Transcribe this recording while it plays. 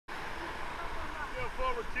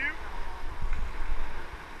forward 2.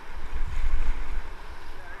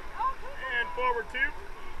 And forward 2.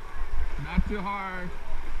 Not too hard.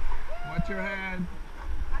 Watch your head.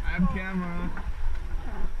 I have camera.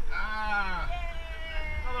 Ah!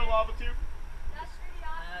 Another lava tube. That's pretty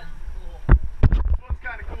awesome. Cool. This one's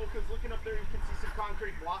kind of cool because looking up there you can see some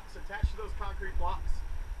concrete blocks. Attached to those concrete blocks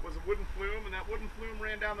was a wooden flume, and that wooden flume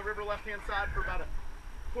ran down the river left-hand side for about a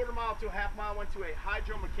quarter mile to a half mile, went to a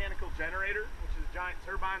hydromechanical generator, which is a giant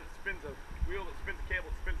turbine that spins a wheel, that spins a cable,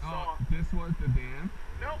 that spins a saw. This was the dam?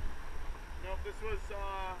 Nope. Nope, this was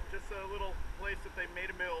just a little place that they made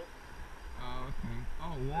a mill. Oh, okay.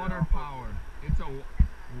 Oh, water power. It's a...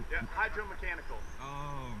 Yeah, hydromechanical.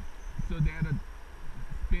 Oh, so they had a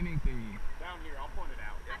spinning thingy. Down here, I'll point it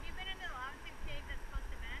out. Yeah. Have you been in the lava tube cave that's supposed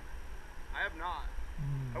to vent? I have not.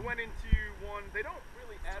 I went into one, they don't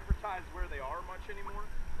really advertise where they are much anymore,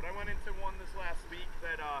 but I went into one this last week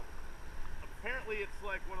that apparently it's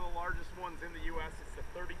like one of the largest ones in the US. It's the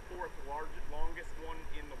 34th longest one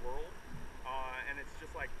in the world, and it's just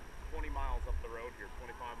like 20 miles up the road here,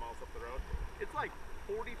 25 miles up the road. It's like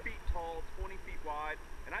 40 feet tall, 20 feet wide,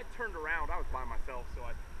 and I turned around, I was by myself, so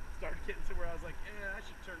I started getting to where I was like, I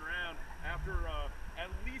should turn around after at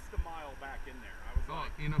least a mile back in there. I was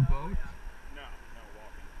like, in a boat? No,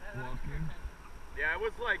 walking. Walking? Yeah, it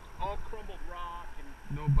was like all crumbled rock and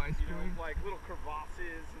No bicycling? like little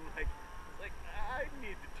crevasses and like, it's like I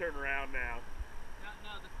need to turn around now.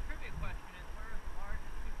 Now the trivia question is, where is the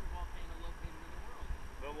largest supervolcano located in the world?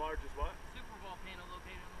 The largest what? Supervolcano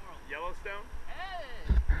located in the world. Yellowstone?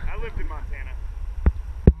 Hey! I lived in Montana.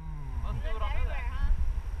 Most people don't know that. Everywhere,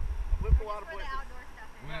 huh? I've lived a lot of For the places. outdoor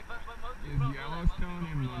stuff. Yeah, but most Is people don't know that. Most Yellowstone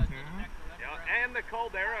people in don't realize Montana? that it's Yeah, actually and the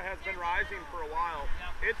caldera has been rising for a while.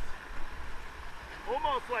 Yeah. It's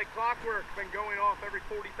almost like clockwork, been going off every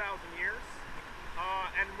 40,000 years.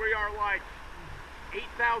 And we are like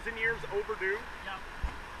 8,000 years overdue. Yeah.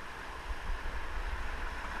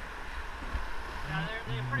 Yeah,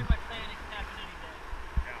 they're pretty much saying it can happen any day.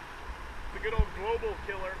 Yeah. It's a good old global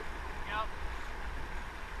killer. Yep.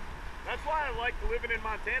 That's why I like living in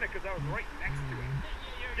Montana, because I was right next to it.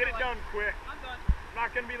 You're Get it like, done quick. I'm done. I'm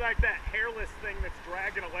not going to be like that hairless thing that's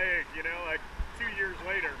dragging a leg, you know, like 2 years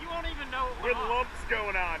later. You won't even know With lumps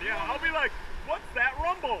going on. Yeah, I'll be like, what's that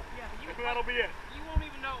rumble? Yeah, And that'll be it. You won't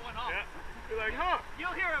even know it went off. Yeah. Be like, huh?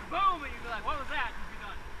 You'll hear a boom and you'll be like, what was that? And you'll be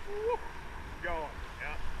done. Woo. Going.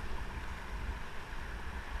 Yeah.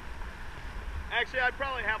 Actually, I'd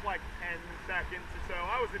probably have like 10 seconds or so.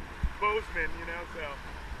 I was in Bozeman, you know, so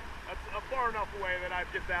that's far enough away that I'd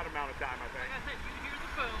get that amount of time, I think. Like I said, you hear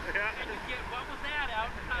the boom Yeah. and you get what was that out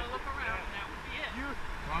and kind of look around and that would be it. You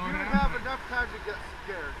What would didn't happen? have enough time to get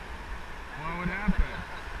scared. What would happen?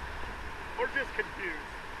 Or just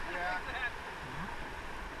confused. Yeah.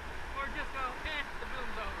 Or just go, the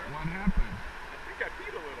boom's over. What happened? I think I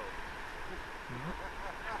peed a little.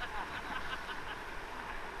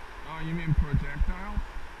 Oh, you mean projectile?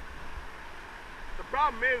 The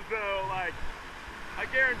problem is, though, like, I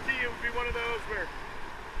guarantee it would be one of those where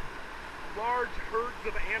large herds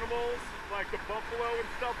of animals, like the buffalo and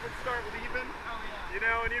stuff, would start leaving. Oh, yeah. You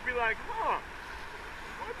know, and you'd be like, huh,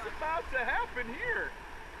 what's about to happen here?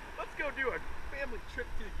 Let's go do a family trip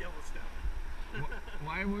to Yellowstone.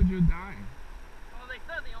 Why would you die? Well, they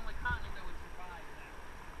said the only continent that would survive that.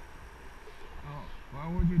 Oh, why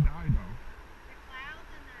would you die though? The clouds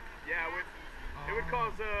and the Yeah, it would Oh.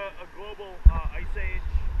 cause a global ice age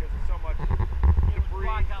because of so much It would debris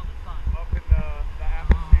block out the sun. up in the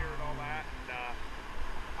atmosphere and all that. And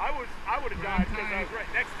I would have died because I was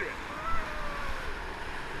right next to it.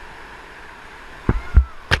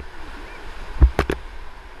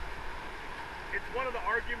 It's one of the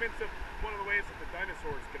arguments of one of the ways that the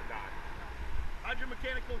dinosaurs could have died.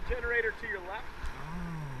 Hydromechanical generator to your left.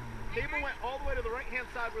 Cable went all the way to the right-hand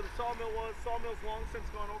side where the sawmill was. Sawmill's long since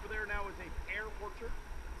gone over there. Now is a pear orchard.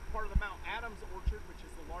 It's part of the Mount Adams orchard, which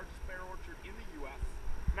is the largest pear orchard in the U.S.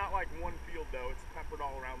 Not like one field, though. It's peppered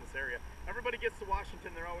all around this area. Everybody gets to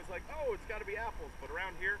Washington, they're always like, oh, it's got to be apples. But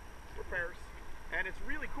around here, we're pears. And it's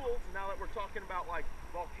really cool now that we're talking about like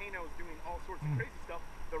volcanoes doing all sorts of crazy stuff.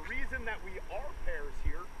 The reason that we are pears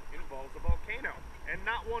here involves a volcano, and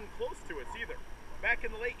not one close to us either. Back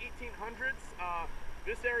in the late 1800s,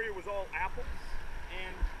 this area was all apples,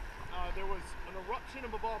 and there was an eruption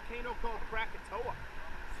of a volcano called Krakatoa,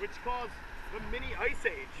 which caused the mini ice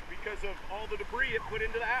age because of all the debris it put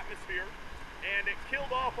into the atmosphere, and it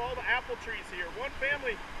killed off all the apple trees here. One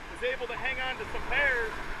family was able to hang on to some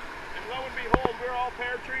pears, and lo and behold, we're all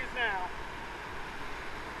pear trees now.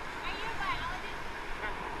 Are you a biologist?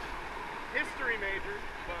 History major,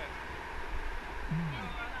 but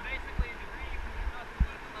Basically, debris from nothing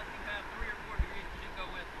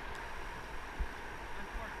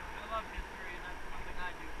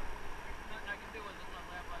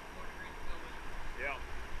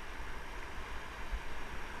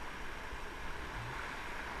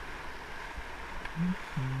Oh,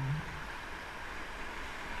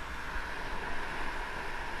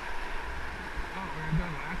 we were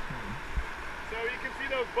done last time. So you can see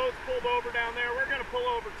those boats pulled over down there. We're going to pull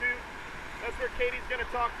over too. That's where Katie's going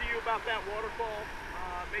to talk to you about that waterfall.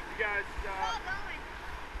 Make you guys All going.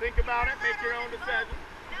 think about it, make your own decision.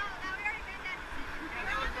 No, we already made that decision. Yeah,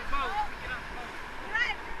 that was the boat. We get on the boat.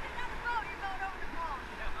 Right, you're sitting on the boat, you're going over the fall.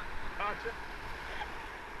 Gotcha. That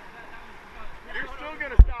was the boat. You're still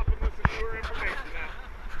going to stop and listen to her information now.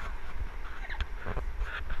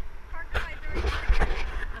 Park by 30 seconds.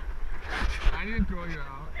 I didn't throw you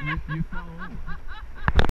out. You fell over.